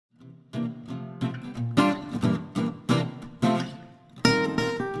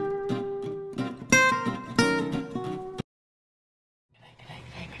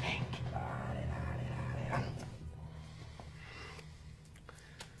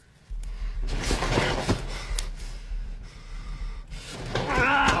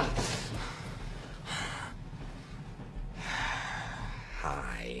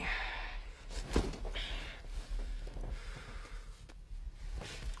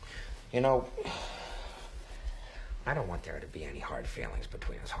You know, I don't want there to be any hard feelings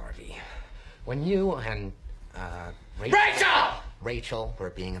between us, Harvey. When you and, Rachel were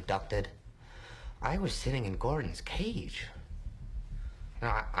being abducted, I was sitting in Gordon's cage.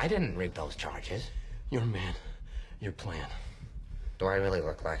 Now, I didn't rig those charges. Your man, your plan. Do I really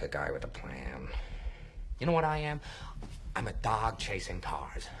look like a guy with a plan? You know what I am? I'm a dog chasing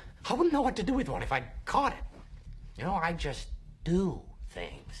cars. I wouldn't know what to do with one if I caught it. You know, I just do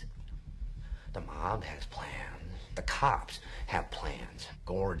things. The mob has plans. The cops have plans.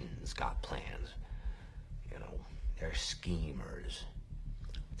 Gordon's got plans. You know, they're schemers.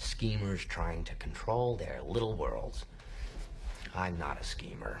 Schemers trying to control their little worlds. I'm not a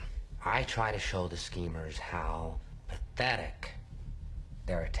schemer. I try to show the schemers how pathetic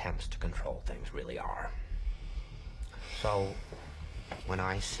their attempts to control things really are. So, when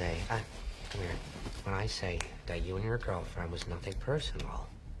I say, come here, when I say that you and your girlfriend was nothing personal,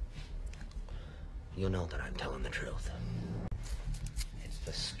 you know that I'm telling the truth. It's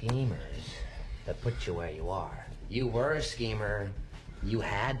the schemers that put you where you are. You were a schemer, you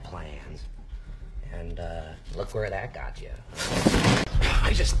had plans, and look where that got you.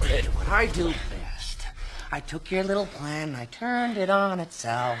 I just did what I do best. I took your little plan and I turned it on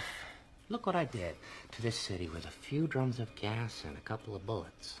itself. Look what I did to this city with a few drums of gas and a couple of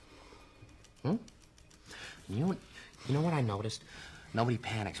bullets. You know what I noticed? Nobody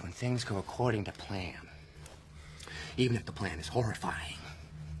panics when things go according to plan. Even if the plan is horrifying.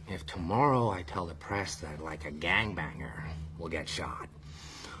 If tomorrow I tell the press that, like, a gangbanger will get shot,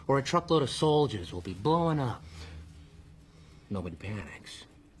 or a truckload of soldiers will be blowing up, nobody panics.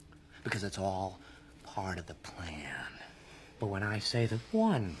 Because it's all part of the plan. But when I say that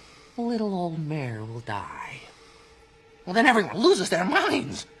one little old mare will die, well, then everyone loses their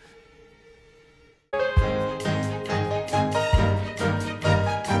minds.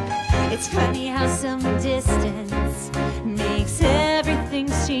 It's funny how some distance makes everything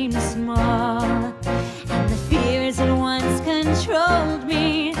seem small. And the fears that once controlled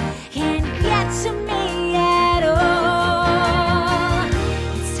me can't get to me at all.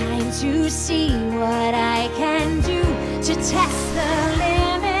 It's time to see what I can do to test the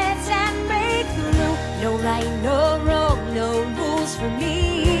limits and break through. No right, no wrong, no rules for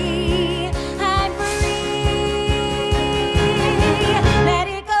me. I'm free. Let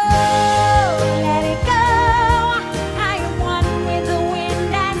it go. Let it go. I am one with the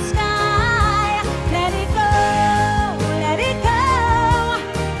wind and sky. Let it go. Let it go.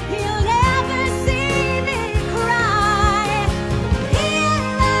 You'll never see me cry. Here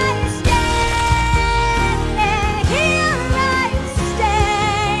I stand. Here I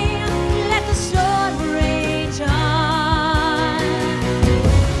stay. Let the storm rage on.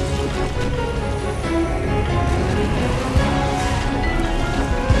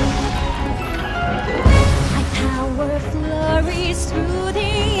 My power flurries through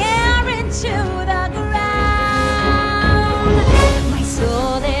the air into the ground. My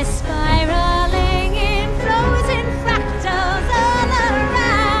soul is spiraling in frozen fractals all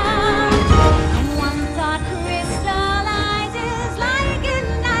around. And one thought crystallizes like an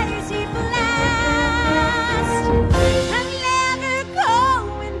icy blast. I'm never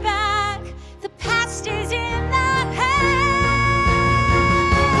going back. The past is in the past.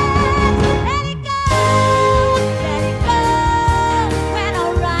 Let it go. Let it go. When I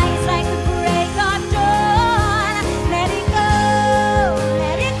rise like the break of dawn. Let it go.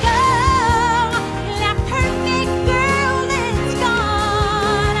 Let it go. That perfect girl is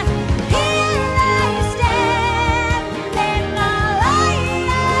gone. Here I stand in the light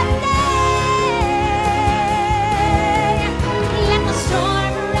of day. Let the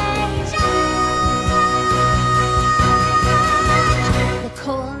storm rage on. The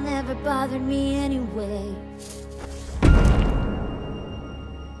cold never bothered me anyway.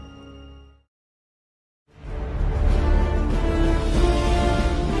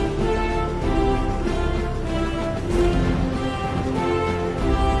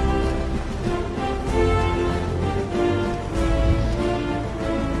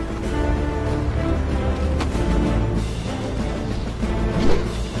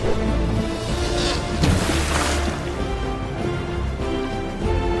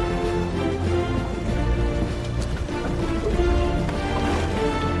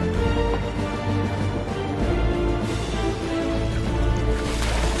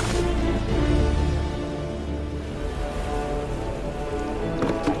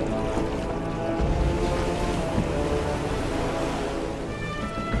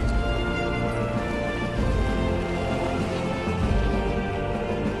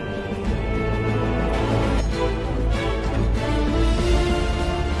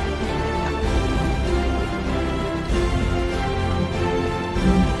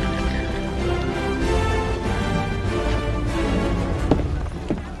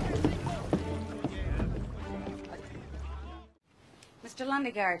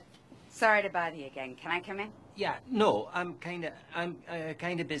 Lundegaard. Sorry to bother you again. Can I come in? Yeah, no, I'm kinda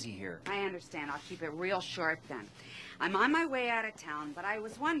busy here. I understand. I'll keep it real short then. I'm on my way out of town, but I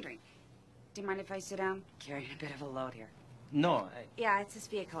was wondering. Do you mind if I sit down? Carrying a bit of a load here. No, Yeah, it's this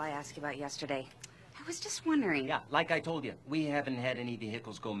vehicle I asked you about yesterday. I was just wondering. yeah, like I told you, we haven't had any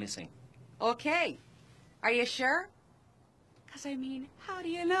vehicles go missing. Okay. Are you sure? Because, I mean, how do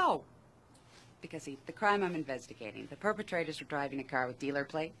you know? Because the crime I'm investigating, the perpetrators were driving a car with dealer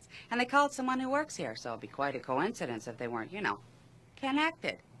plates, and they called someone who works here, so it'd be quite a coincidence if they weren't, you know,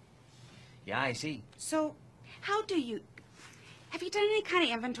 connected. Yeah, I see. So, how do you... Have you done any kind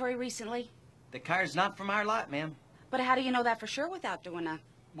of inventory recently? The car's not from our lot, ma'am. But how do you know that for sure without doing a...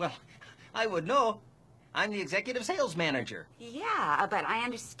 Well, I would know. I'm the executive sales manager. Yeah, but I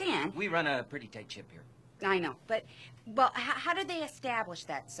understand. We run a pretty tight ship here. I know, but, well, how do they establish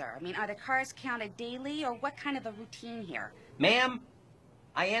that, sir? I mean, are the cars counted daily, or what kind of a routine here? Ma'am,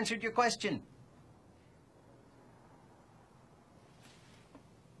 I answered your question.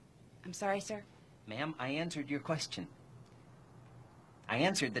 I'm sorry, sir? Ma'am, I answered your question. I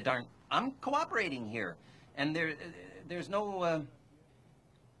answered the darn... I'm cooperating here, and there's no,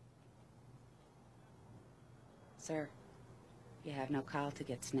 Sir, you have no call to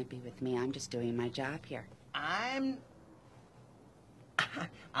get snippy with me. I'm just doing my job here. I'm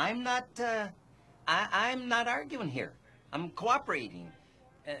not, I'm not arguing here. I'm cooperating.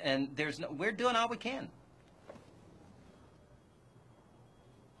 And there's no... We're doing all we can.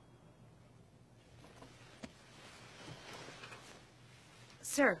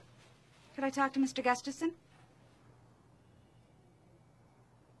 Sir, could I talk to Mr. Gustafson?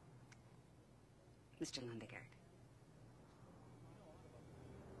 Mr. Lundegaard.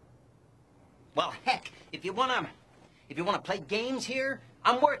 Well, heck, if you wanna play games here,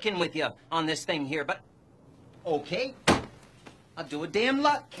 I'm working with you on this thing here, but... Okay, I'll do a damn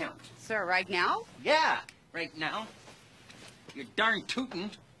lot count. Sir, right now? Yeah, right now. You're darn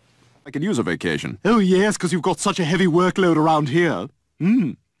tootin'. I could use a vacation. Oh, yes, because you've got such a heavy workload around here.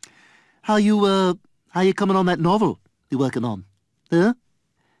 How you coming on that novel you're working on? Huh?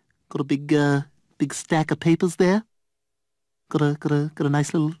 Got a big stack of papers there? Got a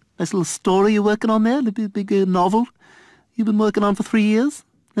nice little story you're working on there? A big novel you've been working on for 3 years?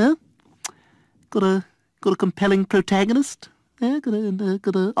 Huh? Got a compelling protagonist? Yeah?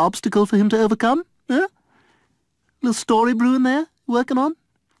 Got a obstacle for him to overcome? Huh? Little story brewing there? Working on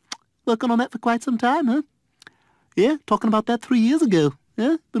that for quite some time, huh? Yeah, talking about that 3 years ago.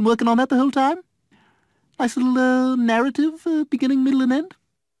 Yeah, been working on that the whole time. Nice little narrative, beginning, middle, and end.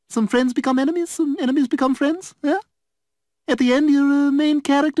 Some friends become enemies, some enemies become friends. Yeah. At the end, your main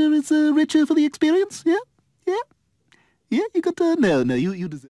character is richer for the experience. Yeah, yeah, yeah. You got to no, you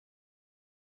deserve.